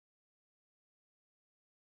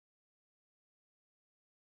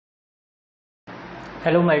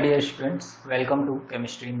Hello my dear students, welcome to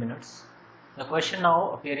Chemistry in Minutes. The question now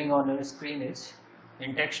appearing on your screen is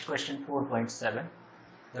Intext question 4.7.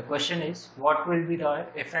 The question is, what will be the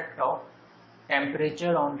effect of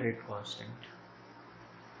temperature on rate constant?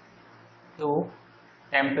 तो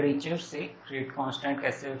temperature से rate constant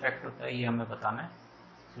कैसे effect होता है ये हमें बताना है.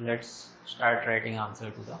 So let's start writing answer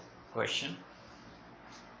to the question.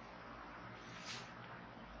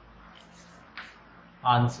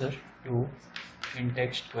 Answer to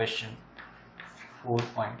Intext question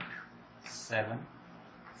 4.7.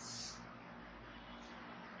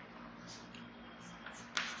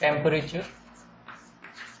 Temperature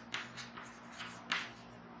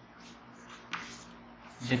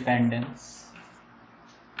dependence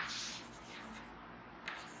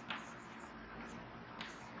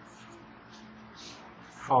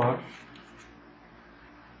for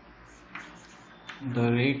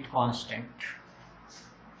the rate constant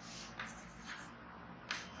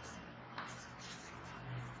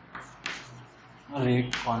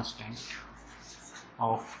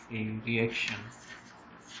of a reaction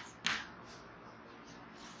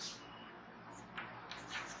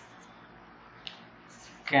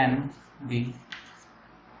can be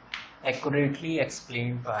accurately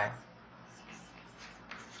explained by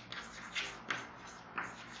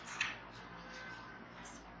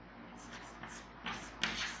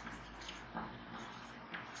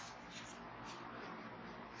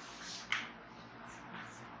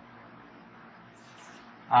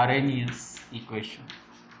Arrhenius equation.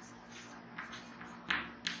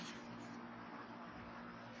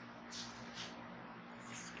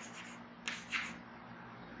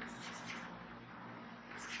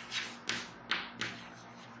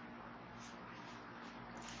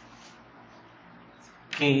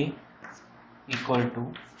 K equal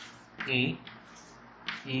to A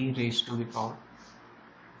raised to the power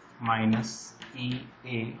minus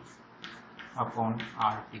EA upon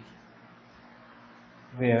RT,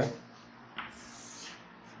 where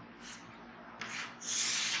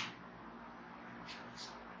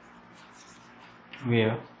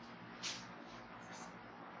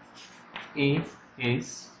A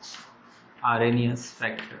is Arrhenius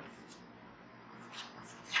factor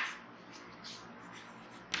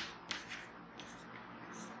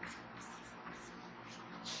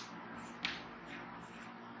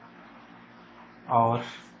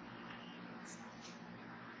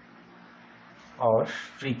or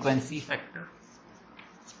frequency factor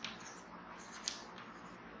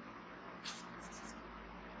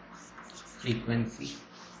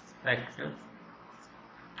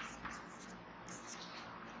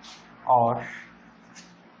or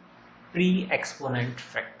pre-exponent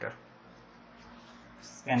factor.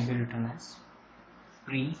 This can be written as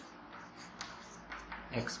pre-exponent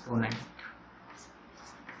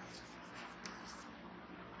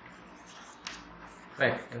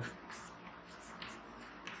factor.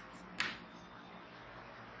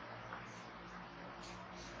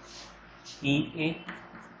 EA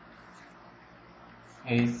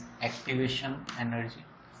is activation energy,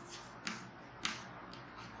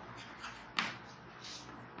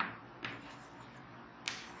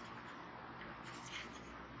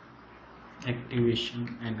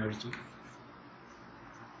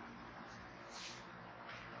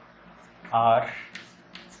 R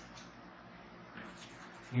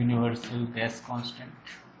universal gas constant,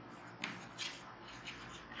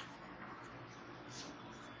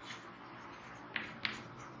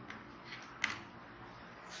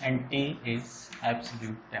 and T is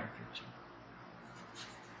absolute temperature.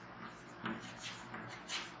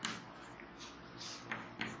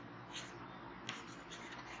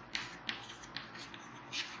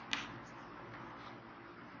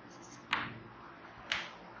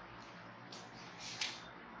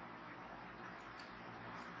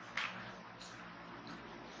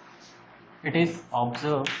 It is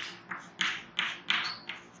observed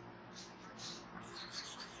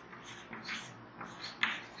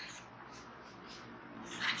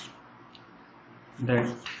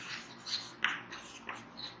that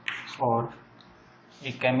for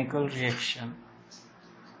a chemical reaction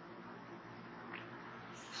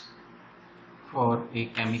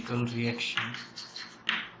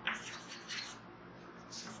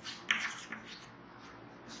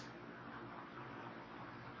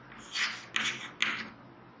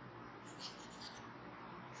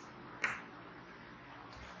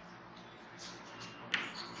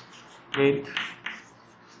with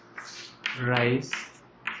rise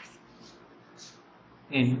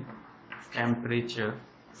in temperature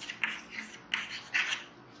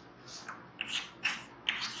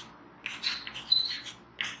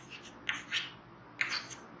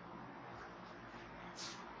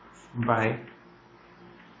by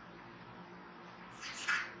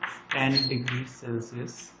 10 degrees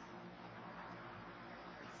Celsius,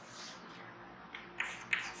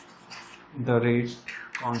 the rate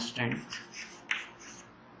constant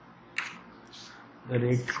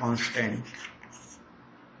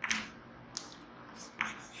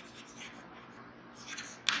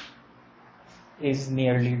is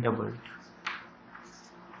nearly doubled.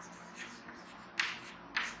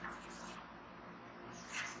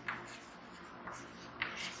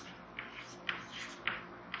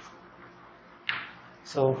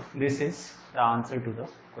 So this is the answer to the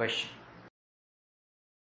question.